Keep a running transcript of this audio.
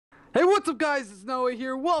Hey, what's up, guys? It's Noah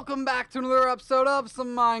here. Welcome back to another episode of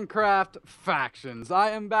some Minecraft Factions.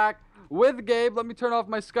 I am back with Gabe. Let me turn off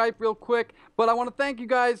my Skype real quick. But I want to thank you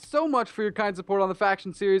guys so much for your kind support on the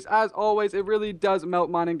Faction series. As always, it really does melt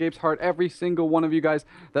mine and Gabe's heart. Every single one of you guys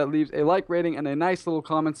that leaves a like rating and a nice little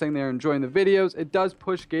comment saying they're enjoying the videos. It does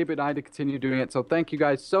push Gabe and I to continue doing it. So thank you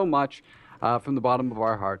guys so much. From the bottom of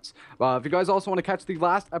our hearts. If you guys also want to catch the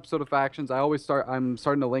last episode of Factions, I'm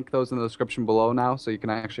starting to link those in the description below now, so you can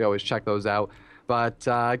actually always check those out. But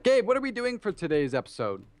Gabe, what are we doing for today's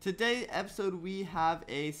episode? Today's episode we have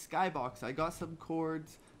a SKYBOX. I got some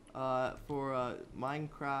cords for a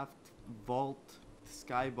Minecraft Vault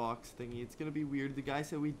SKYBOX thingy. It's gonna be weird. The guy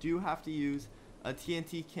said we do have to use a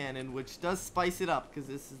TNT cannon, which does spice it up because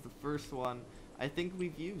this is the first one I think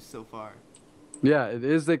we've used so far. Yeah, it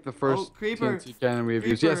is like the first creeper. TNT cannon we've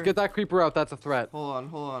used. Yes, get that creeper out. That's a threat.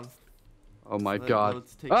 Hold on. Oh my god.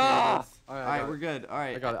 Let's take care of this. All right, we're good. All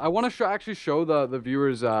right. I got it. I want to actually show the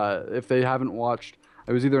viewers if they haven't watched.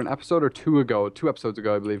 It was either an episode or two episodes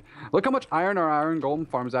ago, I believe. Look how much iron our iron golem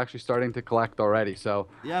farm is actually starting to collect already. So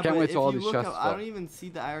yeah, can't wait till all these chests. I don't even see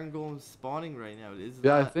the iron golem spawning right now.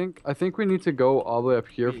 Yeah, I think we need to go all the way up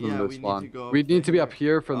here for them to spawn. We need to be up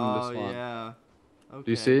here for them to spawn. Oh yeah. Okay.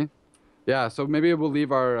 Do you see? Yeah, so maybe we'll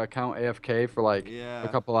leave our account AFK for like a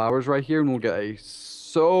couple hours right here, and we'll get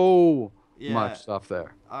so much stuff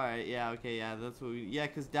there. All right, yeah, okay, yeah, that's what we. Yeah,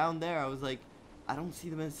 cause down there I was like, I don't see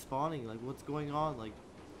them as spawning. Like, what's going on? Like.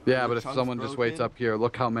 Yeah, but if someone just waits up here,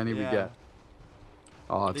 look how many we get.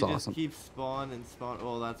 Oh, that's awesome. They just keep spawn and spawn.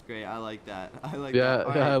 Oh, that's great. I like that. I like that.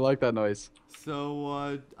 Right. Yeah, I like that noise.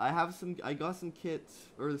 So I got some kits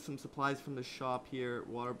or some supplies from the shop here.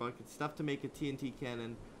 Water buckets, stuff to make a TNT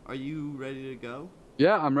cannon. Are you ready to go?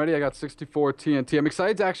 Yeah, I'm ready. I got 64 TNT. I'm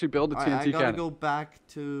excited to actually build a TNT cannon. I gotta go back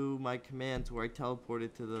to my commands where I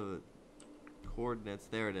teleported to the coordinates.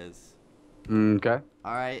 There it is. Okay.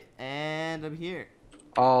 All right, and I'm here.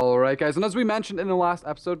 All right, guys. And as we mentioned in the last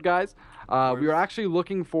episode, guys, we are actually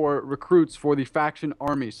looking for recruits for the faction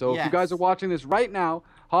army. So if you guys are watching this right now,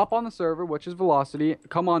 hop on the server, which is Velocity.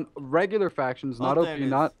 Come on regular factions, not OP,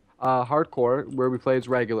 not hardcore, where we play as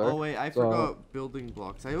regular. Oh wait, I forgot building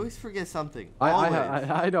blocks. I always forget something.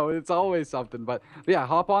 I know, it's always something. But yeah,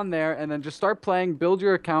 hop on there and then just start playing, build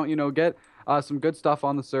your account, you know, get some good stuff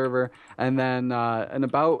on the server. And then in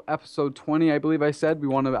about episode 20, I believe I said, we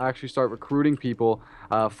want to actually start recruiting people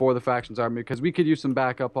for the factions army, because we could use some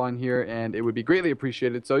backup on here and it would be greatly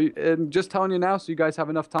appreciated. So and just telling you now, so you guys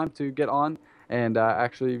have enough time to get on and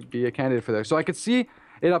actually be a candidate for there. So I could see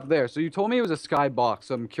it up there. So you told me it was a SKYBOX.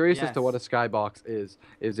 So I'm curious as to what a SKYBOX is.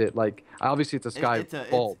 Is it like, obviously it's a sky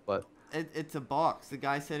vault, but it's a box. The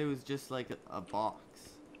guy said it was just like a box.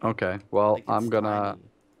 Okay, well, like I'm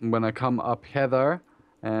gonna come up hither,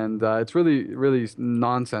 and it's really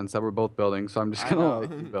nonsense that we're both building. So I'm just gonna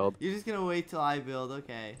let you build. You're just gonna wait till I build.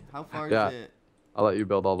 Okay, how far is it? I'll let you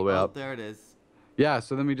build all the way up. There it is. Yeah.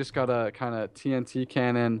 So then we just gotta kind of TNT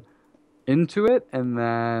cannon into it, and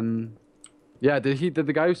then. Yeah, did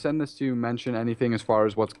the guy who sent this to you mention anything as far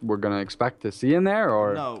as what we're gonna expect to see in there,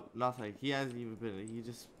 or? No, nothing. He hasn't even been. He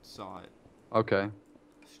just saw it. Okay.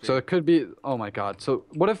 So it could be. Oh my God. So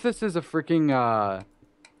what if this is a freaking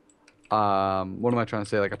what am I trying to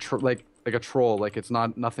say? Like a troll. Like it's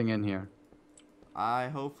nothing in here.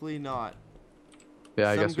 Hopefully not.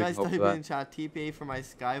 Yeah, I guess we can hope for that. Some guys type in chat TPA for my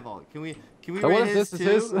sky vault. Can we what if this is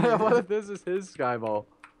his? What if this is his sky vault?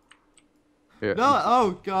 Here. No,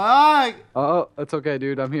 oh God! Oh, that's okay,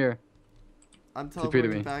 dude. I'm here. I'm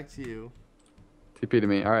teleporting back to you. TP to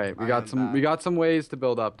me. All right, we got some ways to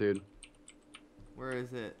build up, dude. Where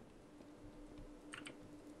is it?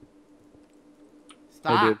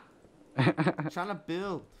 Stop! Hey, dude. I'm trying to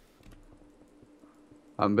build.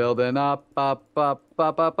 I'm building up.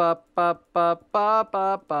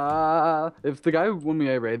 If the guy when we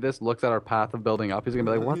raid this looks at our path of building up, he's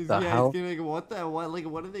gonna be like, "What the hell? He's gonna be like,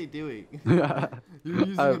 what are they doing?" I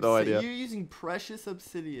have no idea. You're using precious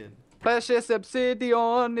obsidian. Precious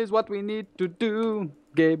obsidian is what we need to do,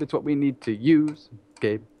 Gabe. It's what we need to use,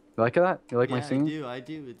 Gabe. You like that? You like my singing? I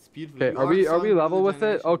do. It's beautiful. Okay, are we level with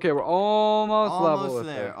it? Okay, we're almost level with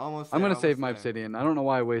it. Almost. I'm gonna save my obsidian. I don't know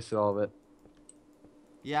why I wasted all of it.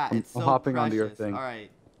 Yeah, it's so hopping precious. onto your thing.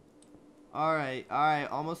 All right.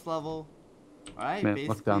 Almost level. All right, Man,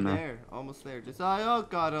 basically look down there. Almost there. Just oh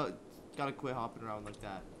God, gotta quit hopping around like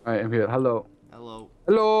that. All right, I'm here. Hello. Hello.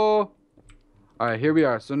 All right, here we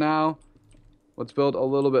are. So now, let's build a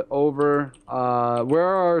little bit over. Where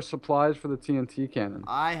are our supplies for the TNT cannon?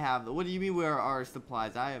 I have. What do you mean? Where are our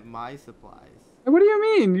supplies? I have my supplies. What do you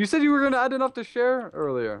mean? You said you were gonna add enough to share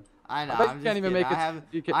earlier. I know. I bet I'm you just can't even kidding. make it.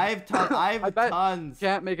 You can, I have tons. I I have bet tons. you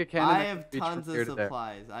can't make a cannon. I that can have reach tons from here of to there.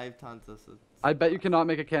 supplies. I have tons of supplies. I bet you cannot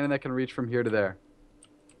make a cannon that can reach from here to there.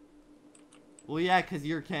 Well, yeah, because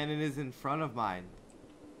your cannon is in front of mine.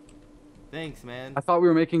 Thanks, man. I thought we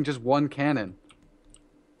were making just one cannon.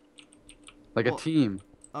 Like Well, a team.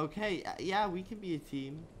 Okay, yeah, we can be a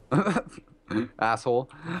team. Asshole.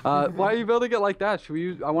 Why are you building it like that? Should we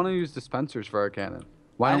use? I want to use dispensers for our cannon.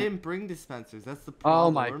 Why I don't? didn't bring dispensers. That's the Oh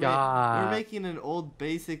problem. my We're god. making an old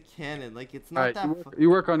basic cannon. Like it's All not right, that. you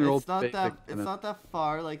work on your old It's not basic that. cannon. It's not that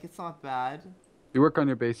far. Like it's not bad. You work on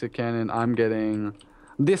your basic cannon. I'm getting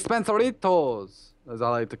dispensoritos, as I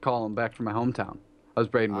like to call them, back from my hometown, as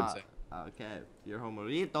Braden would say. Okay, your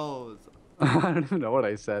homoritos. I don't even know what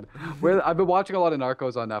I said. I've been watching a lot of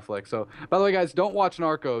Narcos on Netflix. So, by the way, guys, don't watch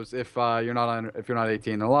Narcos if you're not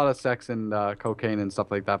 18. A lot of sex and cocaine and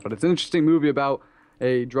stuff like that. But it's an interesting movie about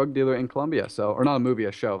a drug dealer in Colombia. So, or not a movie,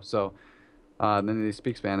 a show. So, then they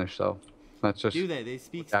speak Spanish. So, that's just. Do they? They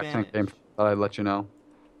speak the accent Spanish. came. Thought I'd let you know.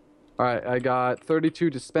 All right, I got 32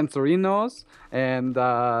 dispensarinos, and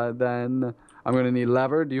then I'm gonna need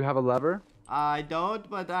lever. Do you have a lever? I don't,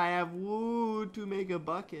 but I have wood to make a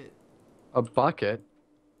bucket. A bucket?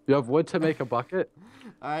 You have wood to make a bucket?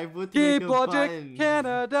 I have wood to make Gabe a logic, button.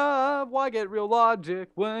 Canada. Why get real logic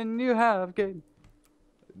when you have Gabe?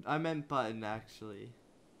 I meant button actually.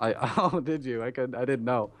 Oh, did you? I didn't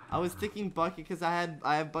know. I was thinking bucket because I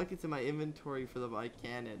have buckets in my inventory for my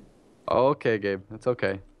cannon. Okay, Gabe. That's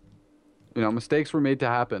okay. You know, mistakes were made to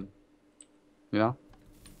happen. You know?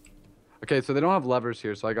 Okay, so they don't have levers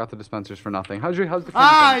here, so I got the dispensers for nothing. How's the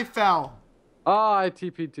I fell. Oh, I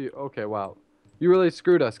TP2. Okay, wow. You really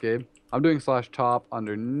screwed us, Gabe. I'm doing /top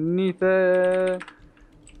underneath it.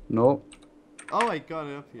 Nope. Oh, I got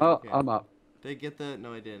it up here. Oh, Okay. I'm up. Did I get the?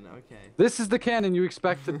 No, I didn't. Okay. This is the cannon you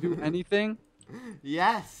expect to do anything?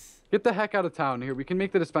 Yes. Get the heck out of town here. We can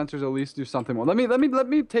make the dispensers at least do something more. Let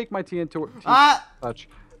me take my TNT touch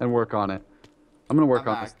and work on it. I'm gonna work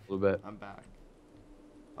on this a little bit. I'm back.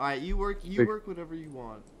 All right, you work whatever you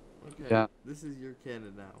want. Okay. Yeah. This is your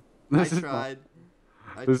cannon now. This I is tried.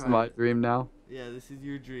 This is my dream now. Yeah, this is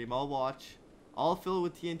your dream. I'll watch. I'll fill it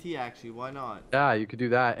with TNT actually. Why not? Yeah, you could do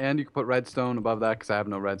that, and you could put redstone above that because I have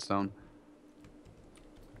no redstone.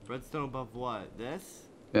 Redstone above what? This?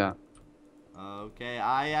 Yeah. Okay,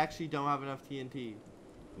 I actually don't have enough TNT.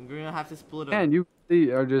 I'm gonna have to split up. Man, you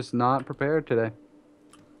are just not prepared today.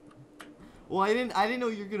 Well, I didn't know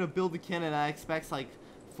you're gonna build a cannon. I expect like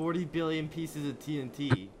 40 billion pieces of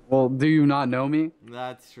TNT. Well, do you not know me?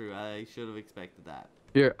 That's true. I should have expected that.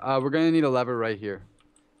 Here, we're gonna need a lever right here.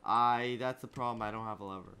 That's the problem. I don't have a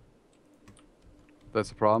lever. That's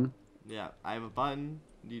the problem. Yeah, I have a button.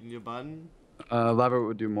 Do you need a button? Lever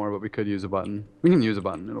would do more, but we could use a button. We can use a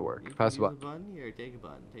button. It'll work. Pass the use button. a button? Here, take a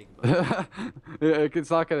button. Take a button.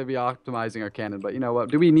 It's not gonna be optimizing our cannon, but you know what?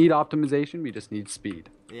 Do we need optimization? We just need speed.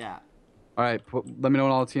 Yeah. All right, let me know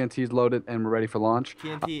when all the TNT is loaded and we're ready for launch.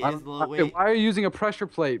 TNT is loaded. Wait, why are you using a pressure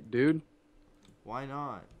plate, dude? Why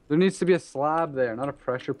not? There needs to be a slab there, not a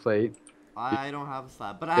pressure plate. I don't have a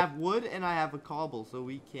slab, but I have wood and I have a cobble, so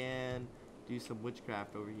we can do some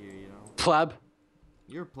witchcraft over here, you know. Pleb.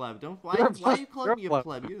 You're a pleb. Why You're a are pleb. you calling me a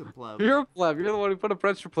pleb? You're the pleb. You're a pleb. You're the one who put a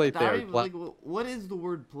pressure plate there. Like, what is the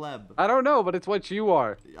word pleb? I don't know, but it's what you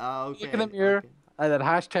are. Okay. Look in the mirror. Okay. And then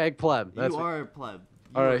hashtag pleb. You are a pleb.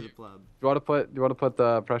 All right. The pleb. Do you want to put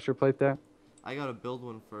the pressure plate there? I gotta build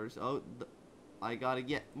one first. Oh, I gotta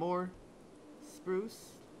get more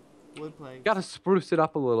spruce wood planks. You gotta spruce it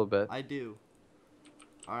up a little bit. I do.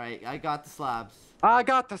 All right, I got the slabs. I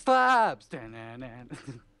got the slabs. All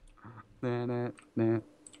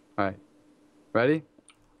right, ready?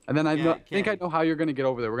 And then I think I know how you're gonna get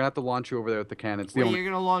over there. We're gonna have to launch you over there with the cannon. It's the Wait, you're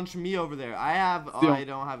gonna launch me over there? I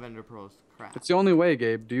don't have ender pearls. Crap. It's the only way,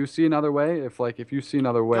 Gabe. Do you see another way? If you see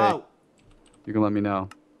another way, Go. You can let me know.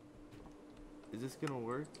 Is this gonna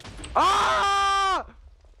work? Ah!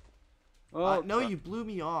 Oh no, you blew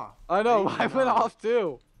me off. I know. I went off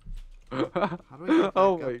too. How do I get back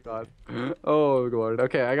Oh up my there? god. Oh god.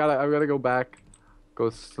 Okay, I gotta go back. Go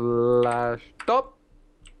 /stop.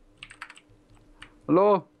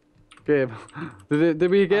 Hello, Gabe. Did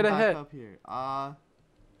we get a hit? Up here.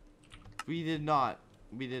 We did not.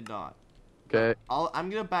 We did not. Okay. I'm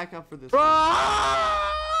gonna back up for this.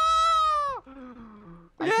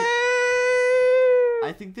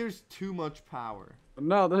 I think there's too much power.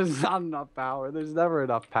 No, there's not enough power. There's never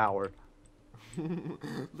enough power.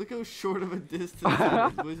 Look how short of a distance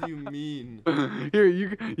that is. What do you mean? Here,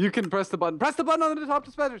 you can press the button. Press the button on the top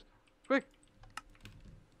dispensers. Quick.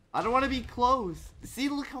 I don't want to be close. See,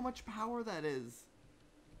 look how much power that is.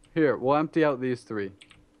 Here, we'll empty out these 3.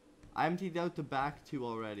 I emptied out the back 2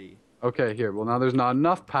 already. Okay, here. Well, now there's not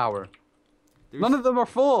enough power. There's... None of them are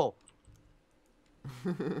full.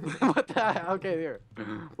 What the heck? Okay, here.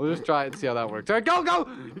 We'll just try it and see how that works. All right, go, go,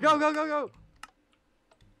 go, go, go, go.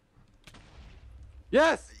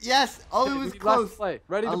 Yes. Yes. Oh, Okay, it was last close. play.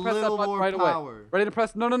 Ready to A press that little button more right power. away. Ready to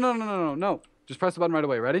press? No, no, no, no, no, no, no. Just press the button right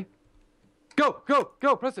away. Ready? Go, go,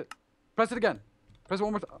 go. Press it. Press it again. Press it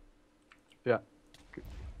one more time. Yeah.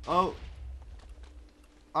 Oh.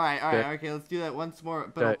 All right. Okay. Okay. Let's do that once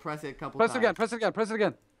more, but I'll press it a couple Press times. it again. Press it again. Press it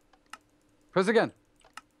again. Press it again.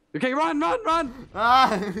 Okay, run, run, run.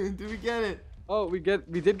 Ah! Did we get it? Oh, we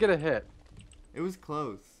did get a hit. It was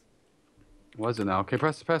close. Was it now? Okay,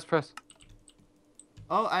 press, press, press.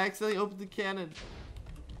 Oh, I accidentally opened the cannon.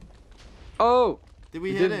 Oh. Did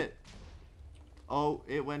we hit it? Oh,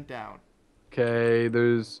 it went down. Okay,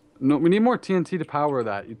 there's no. We need more TNT to power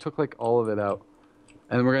that. You took like all of it out,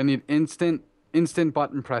 and we're gonna need instant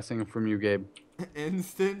button pressing from you, Gabe.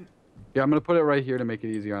 Instant. Yeah, I'm gonna put it right here to make it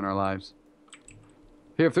easier on our lives.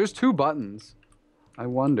 Here, if there's 2 buttons, I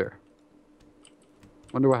wonder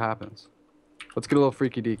what happens. Let's get a little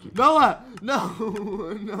freaky deaky. Noah! No!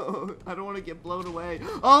 No! I don't want to get blown away.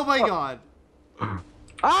 Oh my god!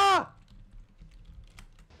 Ah!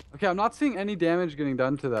 Okay, I'm not seeing any damage getting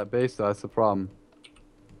done to that base, though. That's the problem.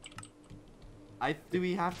 Do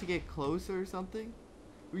we have to get closer or something?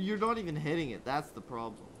 You're not even hitting it. That's the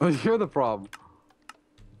problem. You're the problem.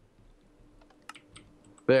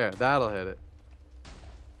 There, that'll hit it.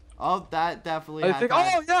 Oh, that definitely. I think.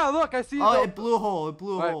 Oh yeah, look, I see. Oh, it blew a hole. It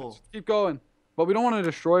blew a All hole. right, keep going. But we don't want to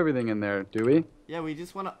destroy everything in there, do we? Yeah, we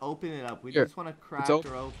just want to open it up. We Here. just want to crack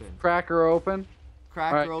her open. Crack her open.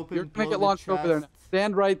 Crack her open. You're gonna blow get the launched over there now. chest.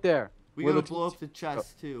 Stand right there. We where gotta the blow TNT up the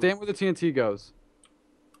chest too. Stand where the TNT goes.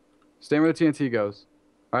 Stand where the TNT goes.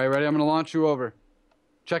 All right, ready? I'm gonna launch you over.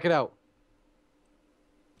 Check it out.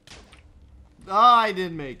 Oh, I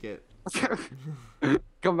didn't make it.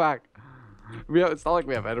 Come back. It's not like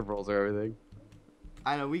we have ender pearls or everything.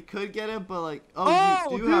 I know we could get it, but like,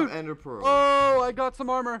 you do have ender pearls. Oh, I got some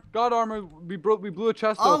armor. Got armor. We blew a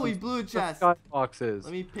chest open. Oh, we blew a chest. Boxes.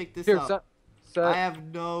 Let me pick this Here, up. set. I have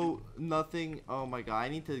nothing. Oh my god, I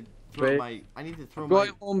need to throw my.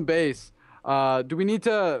 Going home base. Do we need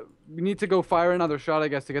to go fire another shot, I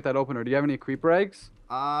guess, to get that open, or do you have any creeper eggs?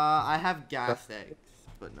 I have gas eggs,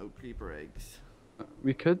 but no creeper eggs.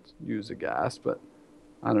 We could use a gas, but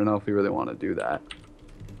I don't know if we really want to do that.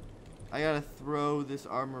 I gotta throw this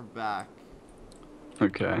armor back.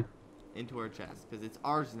 Okay. Into our chest, because it's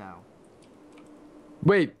ours now.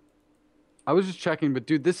 Wait. I was just checking, but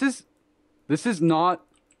dude, this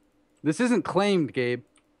isn't claimed, Gabe.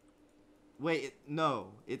 Wait, no,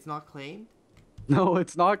 it's not claimed? No,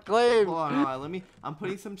 it's not claimed. Hold on, let me. I'm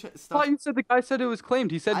putting some stuff. I thought you said the guy said it was claimed.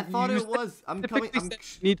 He said. I thought it was. I'm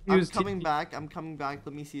coming back. I'm coming back.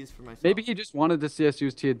 Let me see this for myself. Maybe he just wanted to see us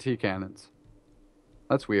use TNT cannons.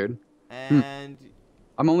 That's weird. And.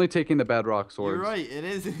 I'm only taking the bedrock swords. You're right. It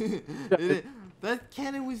is. That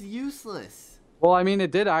cannon was useless. Well, I mean, it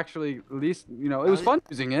did actually. At least it was fun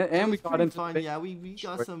using it, and we got into. Fun. Yeah, we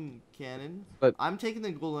got some cannons. But I'm taking the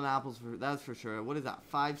golden apples that's for sure. What is that?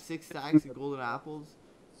 5-6 stacks of golden apples.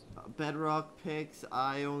 Bedrock picks.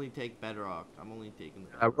 I only take bedrock. I'm only taking.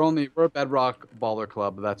 We're a bedrock baller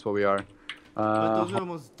club. That's what we are. But those are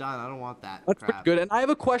almost done. I don't want that. That's crap. good. And I have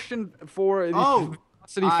a question for the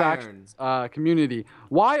City Factions community.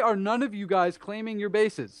 Why are none of you guys claiming your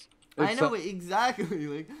bases? I know exactly.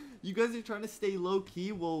 Like. You guys are trying to stay low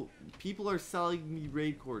key. Well, people are selling me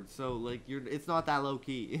raid cords, so like it's not that low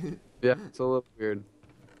key. Yeah, it's a little weird.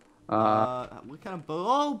 What kind of bow?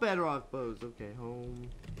 Oh, bedrock bows. Okay, home,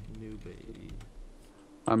 new baby.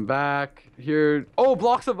 I'm back here. Oh,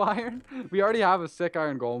 blocks of iron. We already have a sick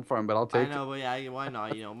iron golem farm, but I'll take it. I know, but yeah, why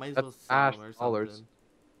not? Might as well sell them or something.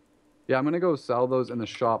 Yeah, I'm gonna go sell those in the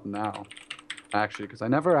shop now, actually, because I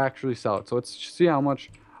never actually sell it. So let's see how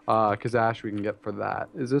much. Kazash we can get for that.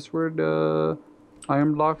 Is this where the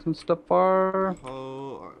iron blocks and stuff are?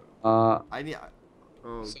 Oh, I need.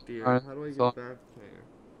 Oh dear, how do I get back there?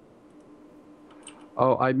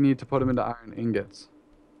 Oh, I need to put them into iron ingots.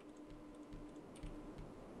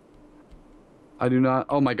 I do not.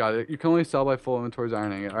 Oh my god, you can only sell by full inventories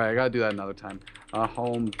iron ingot. All right, I gotta do that another time.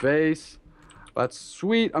 Home base. That's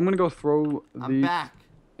sweet. I'm gonna go throw I'm back.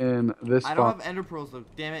 In this. I don't have ender pearls though.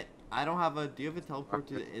 Damn it. I don't have a. Do you have a teleport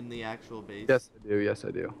in the actual base? Yes, I do. Yes,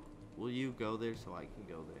 I do. Will you go there so I can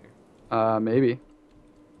go there? Maybe.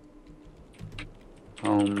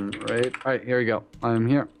 Right. All right, here we go. I'm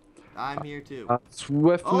here. I'm here too.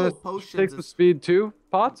 Swiftness. Potions. Take some speed too.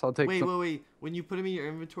 Pots. I'll take. Wait. When you put them in your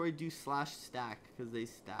inventory, do /stack because they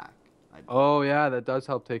stack. Oh yeah, that does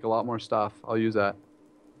help take a lot more stuff. I'll use that.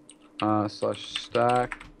 Slash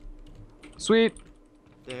stack. Sweet.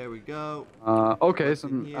 There we go. Okay, What's in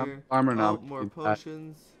some here? armor now. Oh, more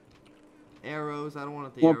potions. Arrows. I don't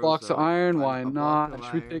want the More arrows. blocks of though. iron. Fine, Why a block not? of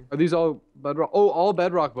Should we iron. take? Are these all bedrock? Oh, all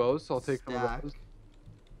bedrock bows. So I'll take some of Stack. those.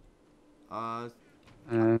 I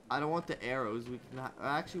don't want the arrows. We can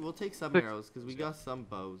actually we'll take some arrows because we got some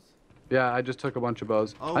bows. Yeah, I just took a bunch of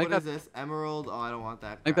bows. Oh, what is this? Emerald. Oh, I don't want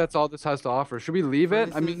that. I think that's all this has to offer. Should we leave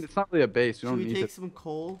it? I mean, it's not really a base. We don't Should we need take it. some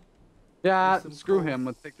coal? Yeah, some screw coal? him.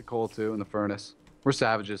 Let's take the coal too in the furnace. We're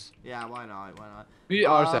savages. Yeah, why not? Why not? We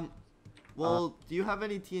are savages. Well, do you have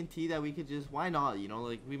any TNT that we could just? Why not? You know,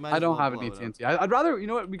 like we might. I as don't well have blow any it up. TNT. I'd rather, you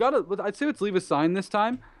know what? We gotta. I'd say let's leave a sign this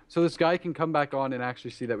time, so this guy can come back on and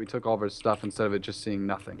actually see that we took all of our stuff instead of it just seeing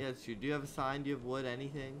nothing. Yeah, it's true. Do you have a sign? Do you have wood?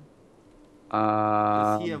 Anything?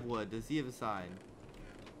 Does he have wood? Does he have a sign?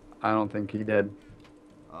 I don't think he did.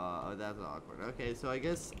 Oh, that's awkward. Okay, so I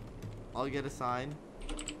guess I'll get a sign.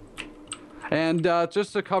 And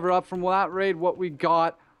just to cover up from that raid, what we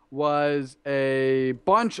got was a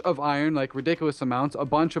bunch of iron, like ridiculous amounts, a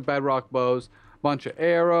bunch of bedrock bows, bunch of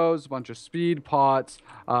arrows, bunch of speed pots,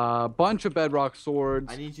 bunch of bedrock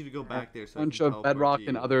swords. I need you to go back there. So bunch I can of teleport bedrock to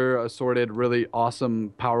and you. other assorted, really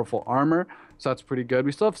awesome, powerful armor. So that's pretty good.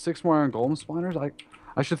 We still have 6 more iron golem spawners.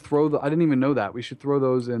 I should throw the. I didn't even know that. We should throw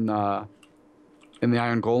those in the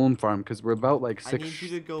iron golem farm because we're about like 6. I need you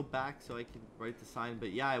to go back so I can write the sign.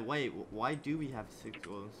 But yeah, wait. Why do we have 6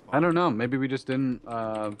 golem spawners? I don't know. Maybe we just didn't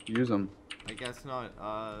use them. I guess not.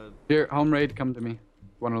 Here, home raid, come to me.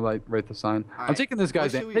 Want to like write the sign? I'm right. taking this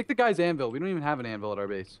guy's. What should we- Take the guy's anvil. We don't even have an anvil at our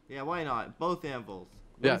base. Yeah, why not? Both anvils.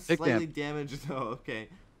 Yeah, One's take the slightly damaged. Oh, okay.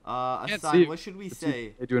 A Can't sign. see. What should we Let's say?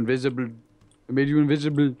 see. Made you invisible. Made you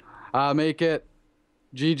invisible. Make it.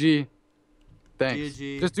 GG. Thanks.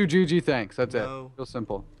 GG. Just do GG. Thanks. That's No. it. Real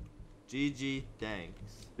simple. GG.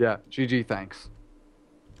 Thanks. Yeah. GG. Thanks.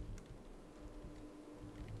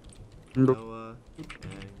 Noah. Okay.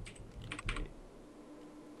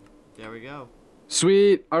 There we go.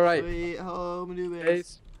 Sweet. All right. Sweet home new base.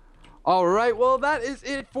 Base. All right, well, that is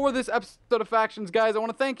it for this episode of Factions, guys. I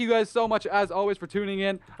want to thank you guys so much, as always, for tuning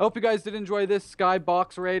in. I hope you guys did enjoy this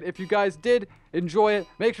SKYBOX raid. If you guys did enjoy it,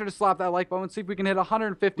 make sure to slap that like button. See if we can hit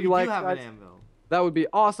 150 We likes, do have guys. an anvil. That would be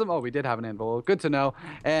awesome. Oh, we did have an anvil. Good to know.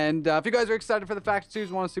 And if you guys are excited for the Faction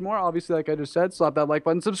series, want to see more, obviously, like I just said, slap that like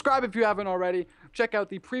button. Subscribe if you haven't already. Check out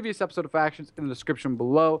the previous episode of Factions in the description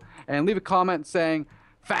below. And leave a comment saying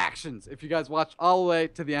Factions if you guys watched all the way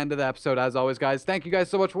to the end of the episode. As always, guys, thank you guys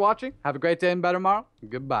so much for watching. Have a great day and better tomorrow.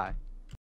 Goodbye.